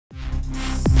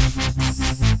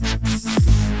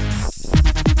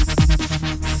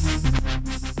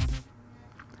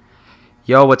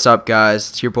Yo, what's up, guys?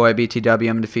 It's your boy BTW.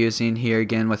 I'm Defusing here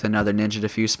again with another Ninja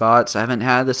Defuse spots. I haven't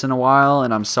had this in a while,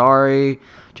 and I'm sorry.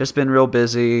 Just been real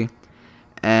busy.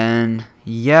 And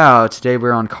yeah, today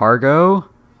we're on cargo,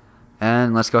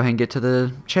 and let's go ahead and get to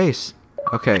the chase.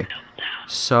 Okay,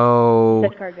 so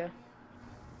Cargo.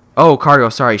 Oh, cargo.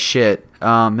 Sorry, shit.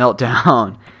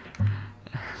 Meltdown.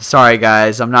 Sorry,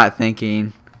 guys. I'm not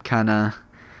thinking. Kind of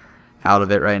out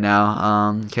of it right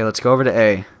now. Okay, let's go over to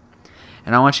A.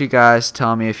 And I want you guys to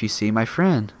tell me if you see my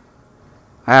friend.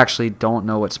 I actually don't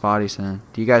know what spot he's in.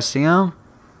 Do you guys see him?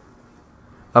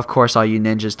 Of course all you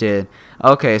ninjas did.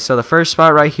 Okay, so the first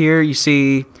spot right here, you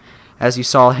see, as you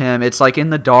saw him, it's like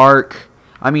in the dark.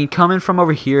 I mean, coming from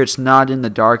over here, it's not in the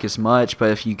dark as much,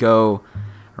 but if you go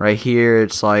right here,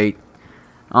 it's like,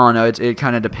 I don't know, it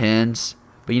kind of depends.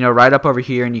 But, you know, right up over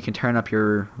here, and you can turn up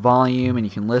your volume, and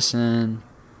you can listen.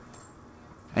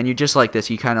 And you just like this,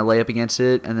 you kind of lay up against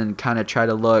it and then kind of try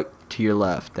to look to your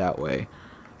left that way.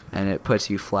 And it puts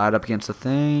you flat up against the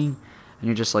thing. And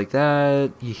you're just like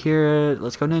that. You hear it.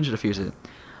 Let's go Ninja Defuse it.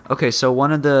 Okay, so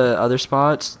one of the other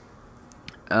spots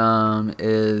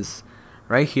is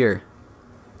right here.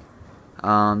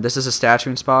 This is a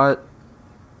statuing spot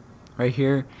right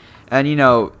here. And, you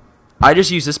know, I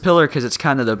just use this pillar because it's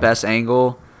kind of the best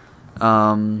angle.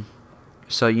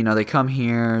 So, you know, they come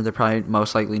here. They're probably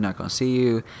most likely not going to see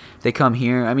you. They come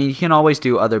here. I mean, you can always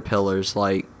do other pillars,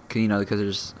 like, you know, because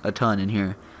there's a ton in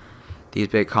here. These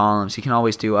big columns. You can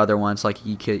always do other ones. Like,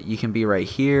 you can be right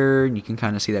here, and you can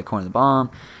kind of see that corner of the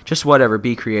bomb. Just whatever.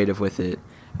 Be creative with it.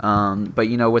 But,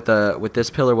 you know, with this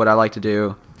pillar, what I like to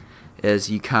do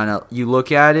is you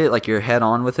look at it, like you're head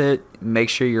on with it. Make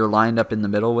sure you're lined up in the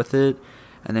middle with it,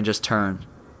 and then just turn.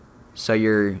 So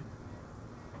you're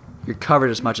covered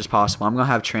as much as possible. I'm going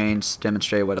to have Trains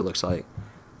demonstrate what it looks like.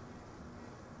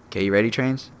 Okay, you ready,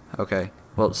 Trains? Okay.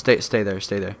 Well, stay there,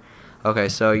 stay there. Okay,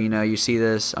 so, you know, you see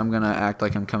this. I'm going to act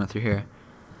like I'm coming through here.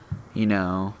 You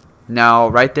know. Now,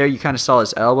 right there, you kind of saw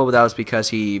his elbow, but that was because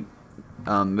he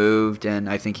moved, and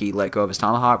I think he let go of his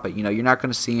tomahawk. But, you know, you're not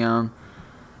going to see him.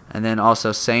 And then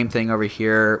also, same thing over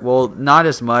here. Well, not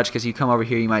as much, because you come over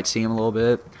here, you might see him a little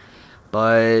bit.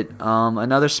 But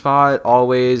another spot,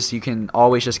 you can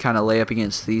always just kind of lay up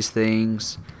against these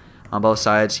things on both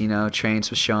sides. You know, Trains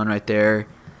was shown right there.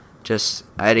 Just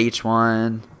at each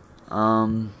one.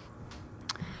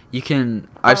 You can,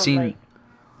 I've seen, like,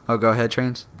 oh, go ahead,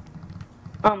 Trains.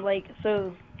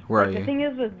 So, where are the you? thing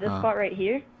is with this spot right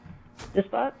here, this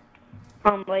spot,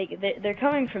 they're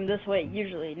coming from this way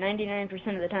usually.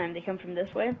 99% of the time they come from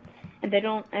this way. And they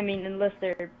don't, I mean, unless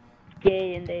they're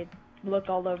gay and they look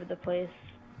all over the place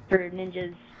for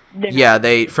ninjas.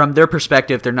 Yeah, from their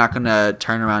perspective, they're not going to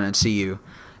turn around and see you.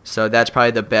 So that's probably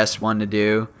the best one to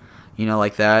do, you know,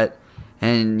 like that.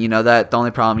 And, you know, the only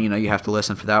problem, you know, you have to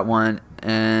listen for that one.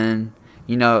 And,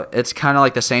 you know, it's kind of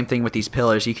like the same thing with these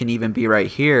pillars. You can even be right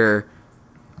here.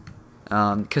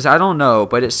 Because I don't know,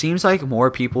 but it seems like more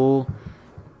people,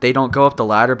 they don't go up the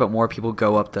ladder, but more people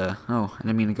go up the, oh, I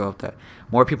didn't mean to go up that.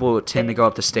 More people tend to go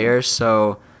up the stairs,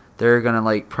 so they're going to,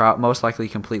 like, most likely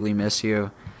completely miss you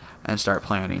and start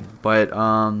planning. But,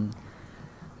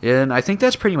 yeah, and I think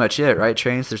that's pretty much it, right,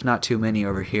 Trains? There's not too many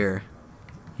over here.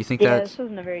 You think that's... this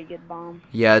wasn't a very good bomb.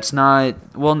 Yeah, it's not...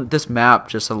 Well, this map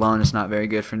just alone is not very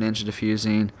good for ninja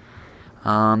defusing.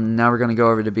 Now we're going to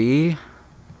go over to B.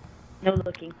 No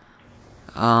looking.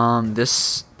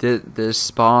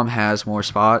 This bomb has more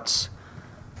spots.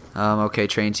 Okay,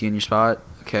 Trains, you in your spot?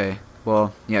 Okay,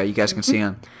 well, yeah, you guys can see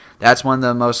him. That's one of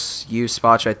the most used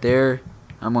spots right there.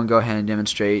 I'm going to go ahead and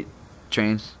demonstrate,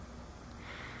 Trains.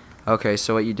 Okay,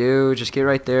 so what you do, just get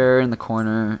right there in the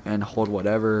corner and hold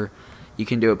whatever. You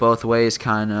can do it both ways,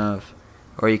 kind of.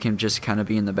 Or you can just kind of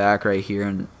be in the back right here.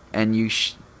 And you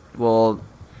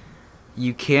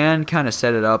can kind of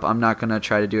set it up. I'm not going to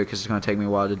try to do it because it's going to take me a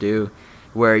while to do.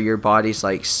 Where your body's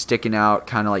like sticking out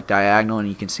kind of like diagonal and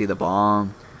you can see the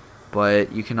bomb.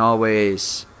 But you can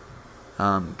always...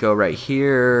 go right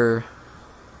here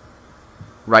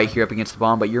up against the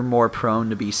bomb, but you're more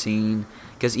prone to be seen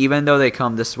because even though they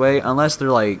come this way, unless they're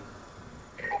like,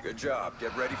 good job,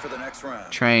 get ready for the next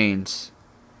round. Trains,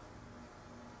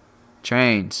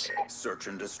 Search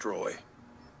and destroy.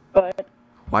 But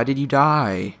why did you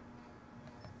die?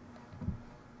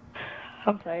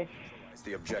 I'm sorry. It's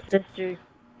the objective. Sister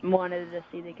wanted to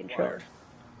see the controller.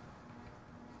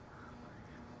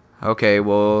 Okay,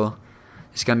 well,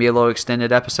 it's gonna be a little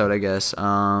extended episode, I guess.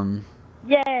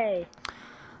 Yay!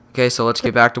 Okay, so let's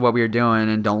get back to what we were doing,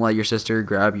 and don't let your sister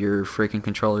grab your freaking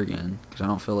controller again, because I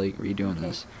don't feel like redoing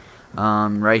this.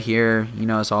 Right here, you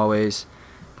know, as always,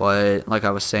 but like I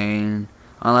was saying,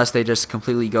 unless they just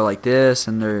completely go like this,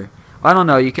 and they're I don't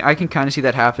know. I can kind of see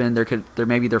that happen.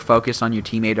 Maybe they're focused on your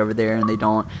teammate over there, and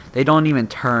they don't even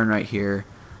turn right here.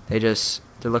 They're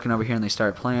looking over here and they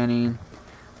start planning.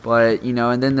 But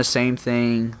and then the same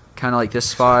thing, kind of like this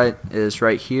spot is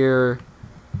right here.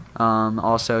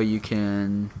 Also, you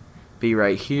can be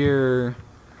right here.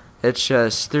 It's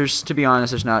just to be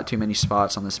honest, there's not too many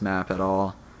spots on this map at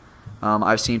all.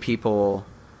 I've seen people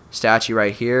statue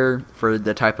right here for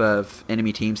the type of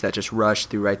enemy teams that just rush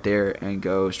through right there and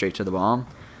go straight to the bomb.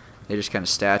 They just kind of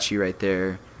statue right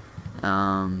there,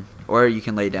 or you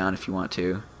can lay down if you want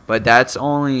to, but that's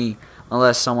only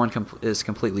unless someone is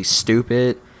completely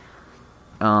stupid.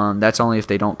 That's only if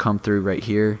they don't come through right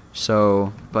here.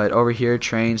 So, but over here,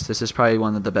 trains, this is probably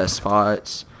one of the best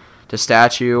spots to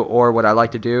statue. Or what I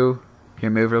like to do, here,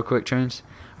 move real quick, trains.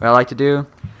 What I like to do,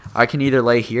 I can either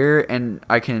lay here, and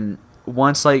I can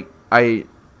once I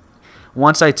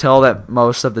tell that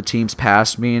most of the teams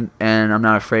passed me and I'm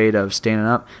not afraid of standing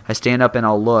up, I stand up and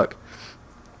I'll look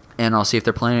and I'll see if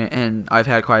they're planning. And I've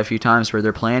had quite a few times where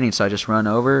they're planning, so I just run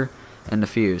over and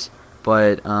defuse.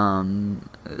 But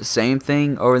same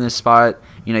thing over in this spot.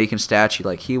 You can statue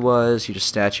like he was. You just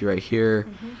statue right here,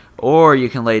 or you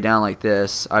can lay down like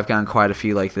this. I've gotten quite a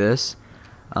few like this.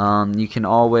 You can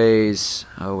always.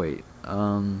 Oh wait.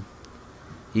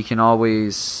 You can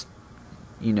always.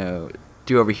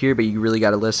 Do over here, but you really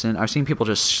got to listen. I've seen people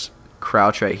just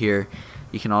crouch right here.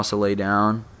 You can also lay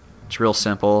down. It's real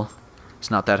simple.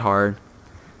 It's not that hard.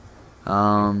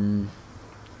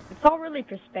 It's all really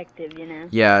perspective,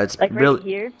 Yeah, it's like really right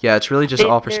here. Yeah, it's really just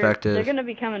all perspective. They're gonna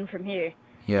be coming from here.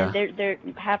 Yeah. And they're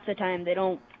half the time they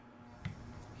don't.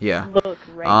 Yeah. Look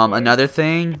right there. Another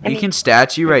thing, you can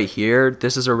statue right here.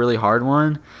 This is a really hard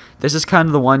one. This is kind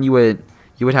of the one you would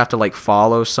have to like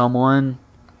follow someone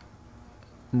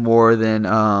more than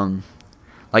kind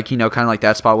of like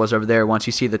that spot was over there. Once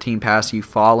you see the team pass, you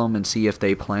follow them and see if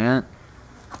they plant.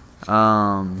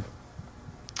 But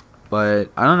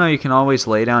I don't know, you can always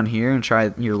lay down here and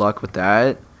try your luck with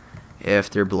that if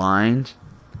they're blind.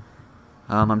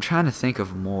 I'm trying to think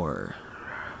of more.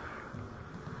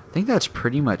 I think that's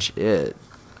pretty much it.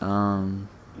 I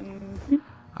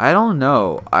don't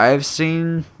know. I've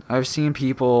seen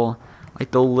people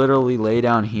like they'll literally lay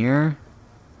down here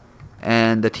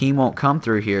and the team won't come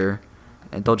through here,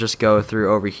 and they'll just go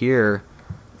through over here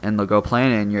and they'll go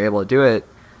plant it and you're able to do it.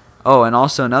 Oh, and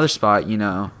also another spot,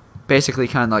 basically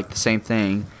kind of like the same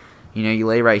thing. You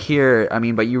lay right here,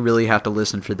 but you really have to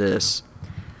listen for this.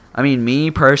 Me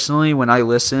personally, when I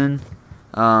listen,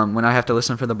 when I have to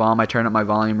listen for the bomb, I turn up my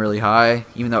volume really high,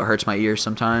 even though it hurts my ears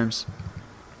sometimes.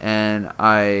 And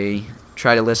I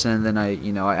try to listen, and then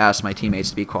I ask my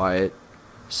teammates to be quiet.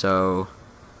 So,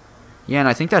 yeah, and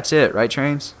I think that's it, right,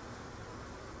 Trains?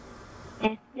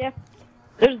 Yeah.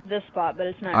 There's this spot, but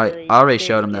it's not really... I already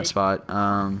showed him that spot.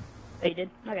 Oh, you did?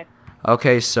 Okay.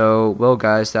 Okay, so, well,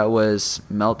 guys, that was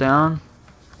Meltdown.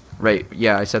 Right,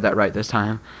 yeah, I said that right this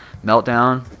time.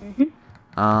 Meltdown.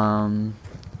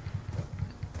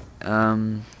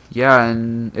 Yeah,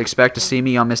 and expect to see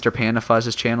me on Mr. Panda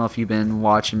Fuzz's channel if you've been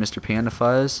watching Mr. Panda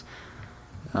Fuzz.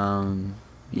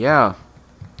 Yeah,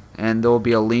 and there will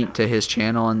be a link to his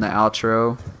channel in the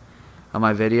outro of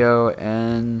my video,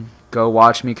 and go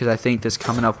watch me because I think this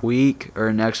coming up week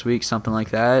or next week, something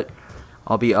like that,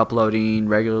 I'll be uploading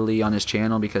regularly on his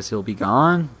channel because he'll be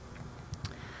gone.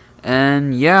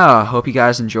 And yeah, hope you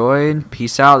guys enjoyed.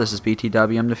 Peace out. This is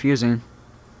BTW. I'm defusing.